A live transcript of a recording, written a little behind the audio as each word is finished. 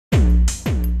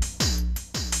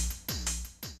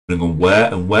depending on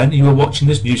where and when you are watching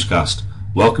this newscast.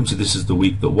 Welcome to This Is the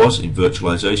Week That Was in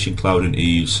Virtualization, Cloud and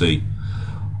EUC.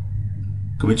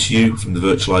 Coming to you from the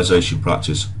Virtualization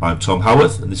Practice. I'm Tom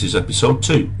Howarth and this is episode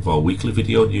 2 of our weekly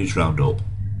video news roundup.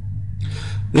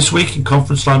 This week in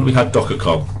conference land we had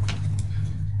DockerCon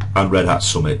and Red Hat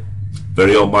Summit.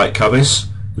 Very own Mike Cavis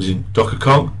was in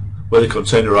DockerCon, where they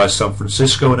containerized San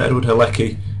Francisco, and Edward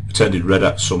Halecki attended Red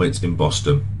Hat Summit in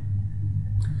Boston.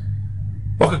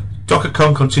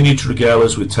 DockerCon continued to regale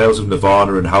us with tales of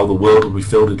Nirvana and how the world would be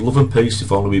filled with love and peace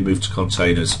if only we moved to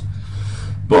containers.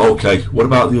 But okay, what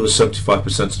about the other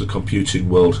 75% of the computing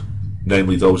world,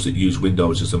 namely those that use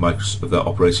Windows as their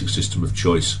operating system of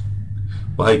choice?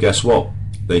 Well, hey, guess what?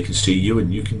 They can see you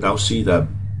and you can now see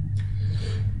them.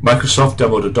 Microsoft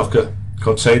demoed a Docker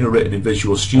container written in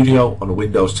Visual Studio on a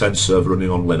Windows 10 server running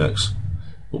on Linux.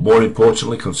 But more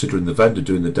importantly, considering the vendor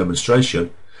doing the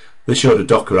demonstration, they showed a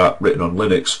Docker app written on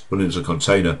Linux running as a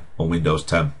container on Windows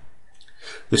 10.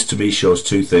 This to me shows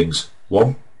two things.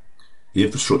 One, the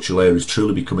infrastructure layer is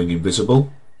truly becoming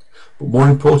invisible, but more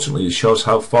importantly it shows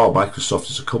how far Microsoft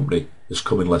as a company has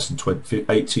come in less than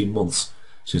 18 months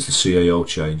since the CAO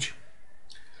change.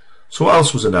 So what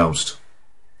else was announced?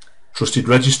 Trusted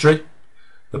Registry,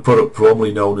 the product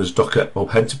formerly known as Docker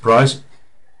Enterprise.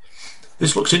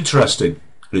 This looks interesting.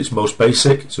 At its most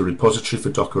basic, it's a repository for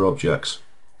Docker objects.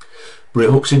 But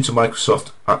it hooks into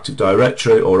Microsoft Active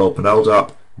Directory or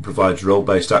OpenLDAP and provides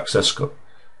role-based access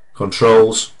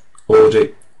controls,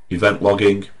 audit, event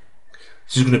logging.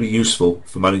 This is going to be useful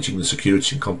for managing the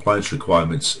security and compliance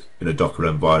requirements in a Docker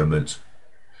environment.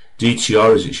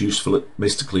 DTR, as it's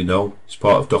euphemistically known, is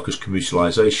part of Docker's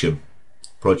commercialization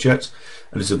project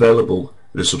and is available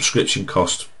at a subscription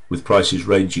cost with prices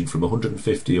ranging from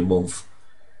 $150 a month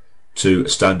to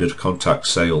standard contact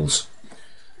sales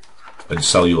and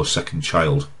sell your second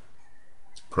child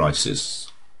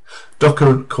prices. Docker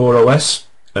and CoreOS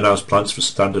announced plans for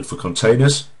standard for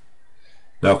containers.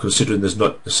 Now, considering there's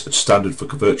not a standard for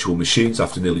virtual machines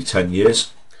after nearly 10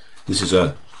 years, this is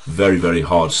a very, very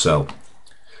hard sell.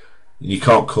 You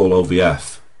can't call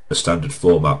OVF a standard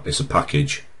format. It's a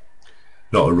package,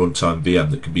 not a runtime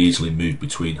VM that can be easily moved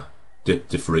between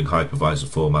differing hypervisor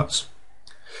formats.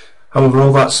 However,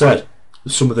 all that said,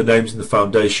 some of the names in the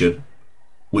foundation,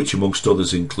 which amongst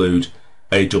others include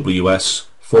AWS,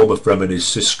 former frenemies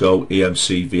Cisco,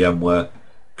 EMC, VMware,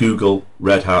 Google,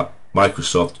 Red Hat,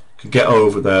 Microsoft, can get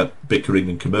over their bickering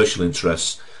and commercial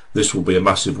interests. This will be a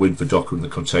massive win for Docker and the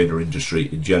container industry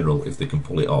in general if they can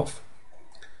pull it off.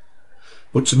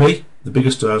 But to me, the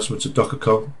biggest announcement at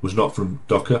DockerCon was not from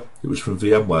Docker, it was from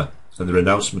VMware and their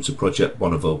announcement of Project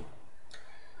Bonneville.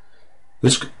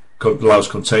 This allows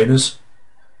containers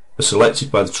are selected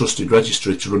by the Trusted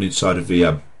Registry to run inside a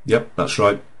VM. Yep, that's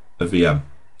right, a VM.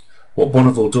 What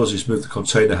Bonneville does is move the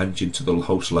container engine to the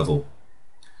host level,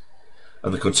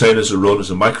 and the containers are run as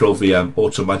a micro VM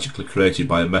automatically created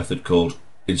by a method called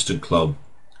instant clone.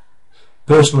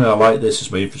 Personally, I like this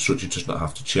as my infrastructure does not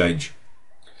have to change.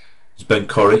 As Ben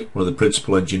Corrie, one of the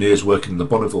principal engineers working on the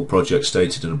Bonneville project,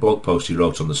 stated in a blog post he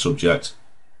wrote on the subject,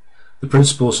 the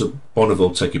principles of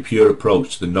Bonneville take a pure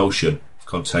approach to the notion of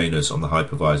containers on the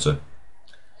hypervisor.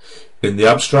 In the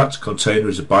abstract, a container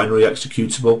is a binary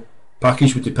executable,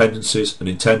 packaged with dependencies and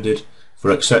intended for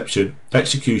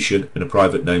execution in a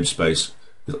private namespace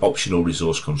with optional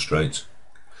resource constraints.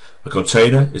 A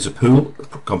container is a pool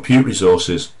of compute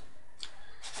resources.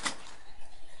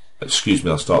 Excuse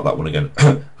me, I'll start that one again.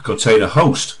 A container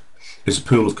host is a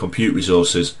pool of compute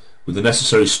resources with the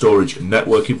necessary storage and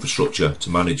network infrastructure to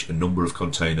manage a number of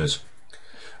containers.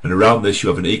 And around this you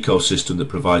have an ecosystem that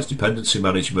provides dependency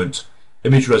management,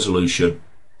 image resolution,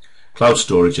 cloud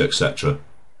storage, etc.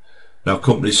 Now,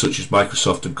 companies such as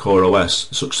Microsoft and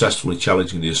CoreOS are successfully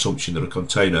challenging the assumption that a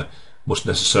container must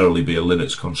necessarily be a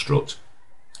Linux construct.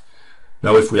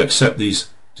 Now, if we accept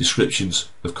these descriptions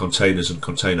of containers and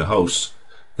container hosts,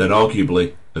 then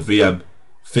arguably a VM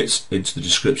fits into the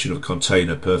description of a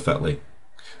container perfectly,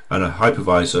 and a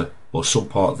hypervisor or some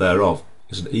part thereof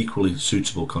is an equally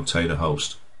suitable container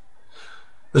host.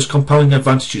 There's compelling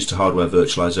advantages to hardware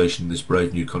virtualization in this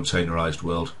brave new containerized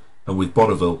world, and with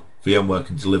Bonneville, VMware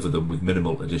can deliver them with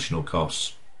minimal additional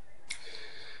costs.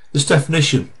 This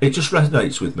definition, it just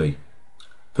resonates with me.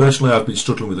 Personally, I've been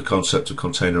struggling with the concept of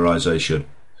containerization.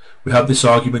 We had this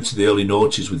argument in the early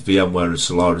noughties with VMware and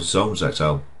Solaris Zones et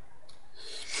al.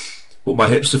 But my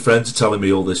hipster friends are telling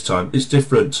me all this time it's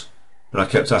different, and I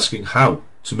kept asking how.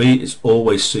 To me, it's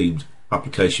always seemed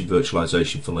application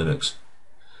virtualization for Linux.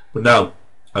 But now,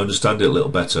 I understand it a little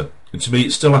better, and to me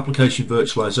it's still application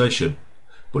virtualization,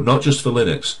 but not just for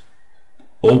Linux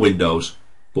or Windows,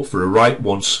 but for a write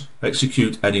once,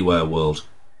 execute anywhere world.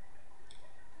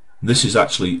 And this is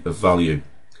actually of value.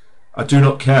 I do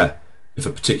not care if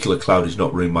a particular cloud is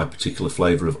not running my particular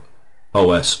flavour of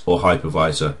OS or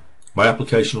hypervisor. My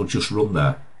application will just run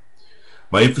there.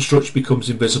 My infrastructure becomes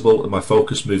invisible and my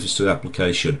focus moves to the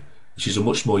application, which is a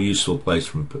much more useful place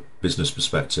from a business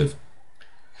perspective.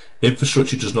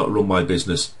 Infrastructure does not run my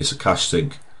business, it's a cash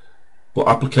sink. But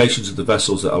applications are the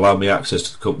vessels that allow me access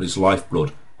to the company's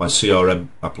lifeblood, my CRM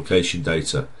application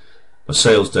data, my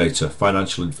sales data,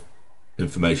 financial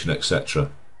information,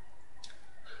 etc.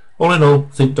 All in all,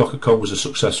 I think DockerCon was a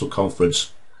successful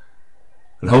conference,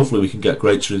 and hopefully we can get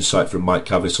greater insight from Mike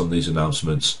Cavett on these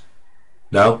announcements.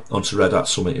 Now, on to Red Hat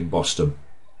Summit in Boston.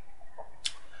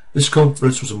 This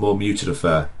conference was a more muted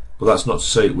affair, but that's not to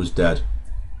say it was dead.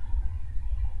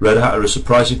 Red Hat are a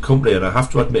surprising company, and I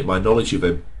have to admit my knowledge of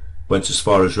him went as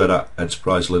far as Red Hat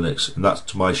Enterprise Linux, and that's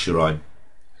to my shrine.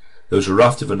 There was a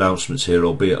raft of announcements here,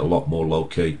 albeit a lot more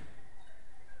low-key.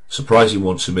 Surprising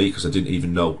one to me, because I didn't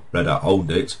even know Red Hat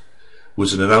owned it,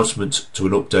 was an announcement to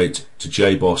an update to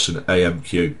JBoss and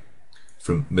AMQ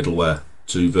from middleware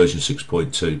to version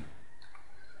 6.2.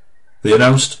 They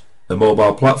announced a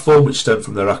mobile platform which stemmed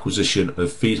from their acquisition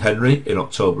of FeedHenry in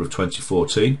October of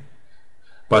 2014.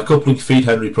 By coupling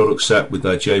FeedHenry product set with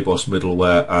their JBoss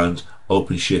middleware and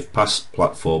OpenShift PaaS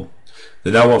platform,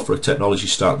 they now offer a technology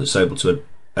stack that's able to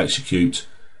execute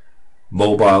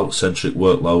mobile-centric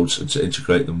workloads and to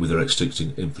integrate them with their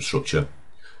existing infrastructure.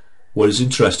 What is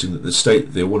interesting that they state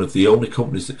that they are one of the only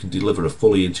companies that can deliver a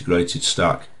fully integrated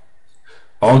stack.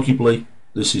 Arguably,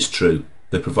 this is true.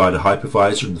 They provide a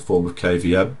hypervisor in the form of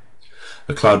KVM,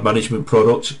 a cloud management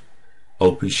product,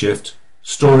 OpenShift,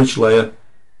 storage layer,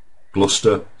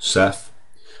 Gluster, Ceph,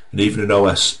 and even an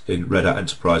OS in Red Hat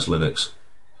Enterprise Linux.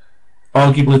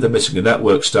 Arguably they're missing a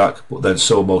network stack, but then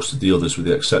so are most of the others with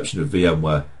the exception of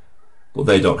VMware, but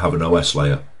they don't have an OS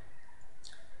layer.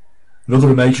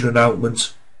 Another major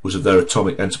announcement was of their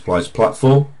Atomic Enterprise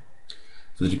platform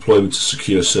for the deployment of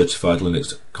secure certified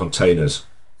Linux containers.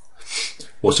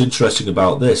 What's interesting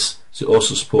about this is it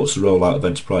also supports the rollout of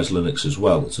Enterprise Linux as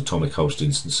well as Atomic host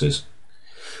instances.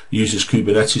 It uses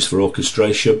Kubernetes for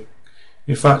orchestration.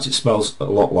 In fact, it smells a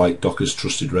lot like Docker's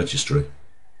trusted registry.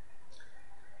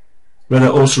 Red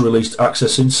Hat also released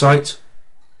Access Insight,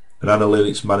 an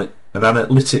analytics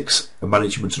and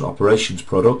management and operations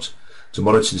product to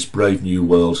monitor this brave new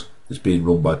world that's being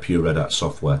run by pure Red Hat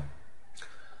software.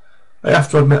 I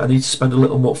have to admit I need to spend a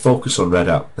little more focus on Red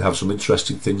Hat. They have some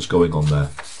interesting things going on there.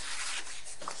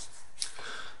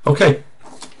 Okay,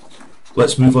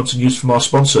 let's move on to news from our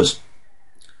sponsors.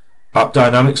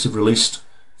 AppDynamics have released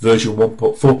version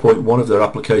 4.1 of their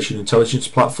application intelligence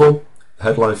platform. The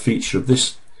headline feature of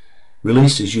this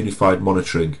release is unified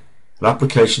monitoring, an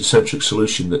application-centric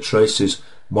solution that traces,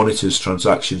 monitors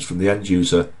transactions from the end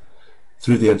user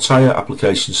through the entire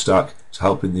application stack to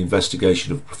help in the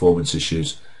investigation of performance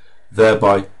issues,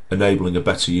 thereby enabling a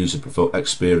better user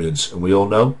experience. And we all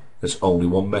know there's only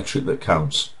one metric that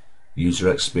counts: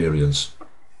 user experience.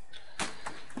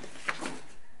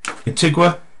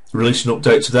 Intigua released an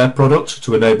update to their product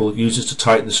to enable users to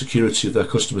tighten the security of their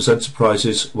customers'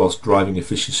 enterprises whilst driving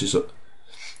efficiencies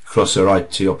across their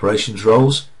IT operations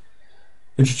roles,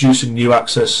 introducing new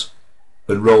access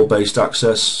and role-based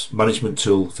access management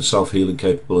tool for self-healing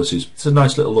capabilities. It's a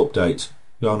nice little update.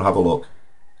 Go and have a look.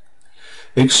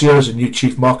 Ixia is a new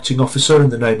Chief Marketing Officer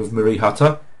in the name of Marie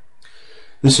Hatta.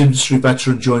 This industry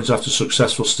veteran joins after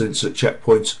successful stints at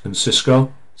Checkpoint and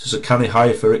Cisco. This is a canny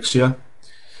hire for Ixia,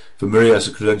 for Marie has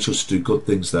the credentials to do good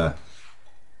things there.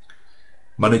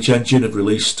 Manage Engine have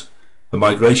released a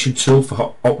migration tool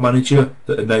for Op Manager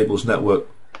that enables network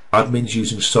admins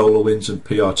using SolarWinds and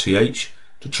PRTH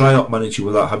to try Op Manager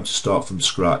without having to start from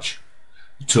scratch.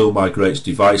 The tool migrates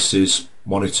devices,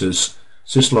 monitors,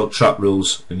 syslog trap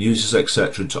rules and users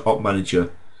etc. into Op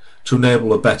Manager to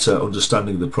enable a better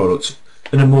understanding of the product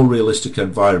in a more realistic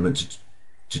environment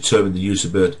to determine the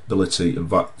usability and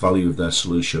value of their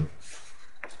solution.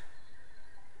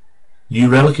 New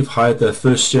Relic have hired their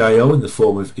first CIO in the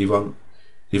form of Yvonne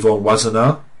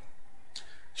Wazanar.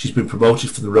 She's been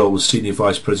promoted from the role as Senior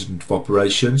Vice President of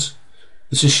Operations.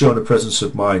 This has shown a presence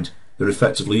of mind. They're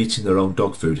effectively eating their own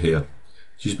dog food here.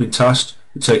 She's been tasked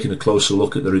with taking a closer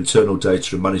look at their internal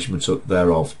data and management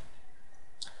thereof.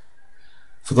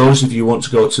 For those of you who want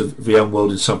to go to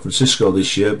VMworld in San Francisco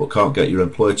this year but can't get your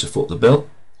employer to foot the bill,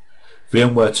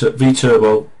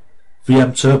 VM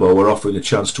Turbo are offering a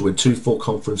chance to win 2 full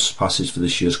conference passes for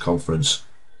this year's conference.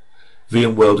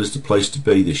 VMworld is the place to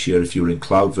be this year if you're in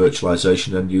cloud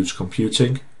virtualization and user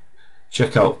computing.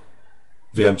 Check out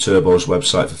VM Turbo's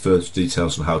website for further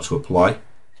details on how to apply.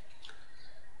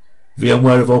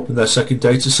 VMware have opened their second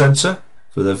data center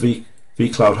for their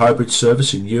vCloud hybrid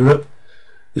service in Europe.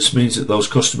 This means that those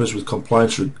customers with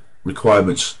compliance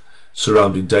requirements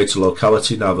surrounding data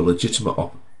locality now have a legitimate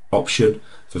option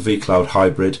for vCloud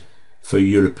hybrid for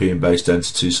European-based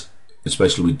entities,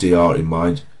 especially with DR in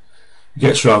mind. It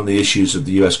gets around the issues of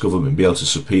the US government being able to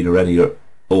subpoena any or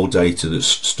all data that's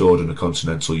stored in the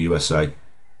continental USA.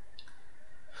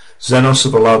 Xenos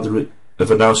have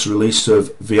announced the release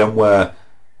of VMware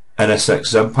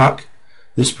NSX XenPack.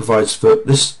 This provides for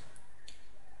this.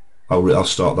 I'll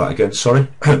start that again. Sorry.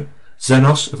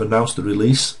 Xenos have announced the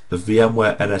release of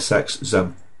VMware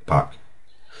NSX XenPack.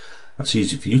 That's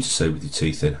easy for you to say with your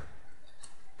teeth in.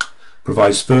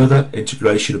 Provides further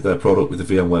integration of their product with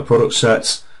the VMware product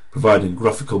sets, providing a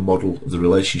graphical model of the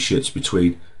relationships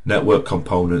between network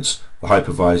components, the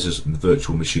hypervisors and the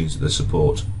virtual machines that they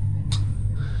support.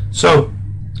 So,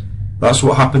 that's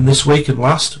what happened this week and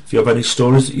last. If you have any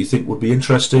stories that you think would be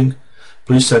interesting,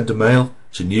 please send a mail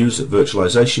to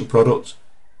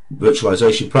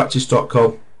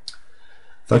news@virtualizationpractice.com.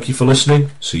 Thank you for listening.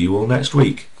 See you all next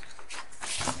week.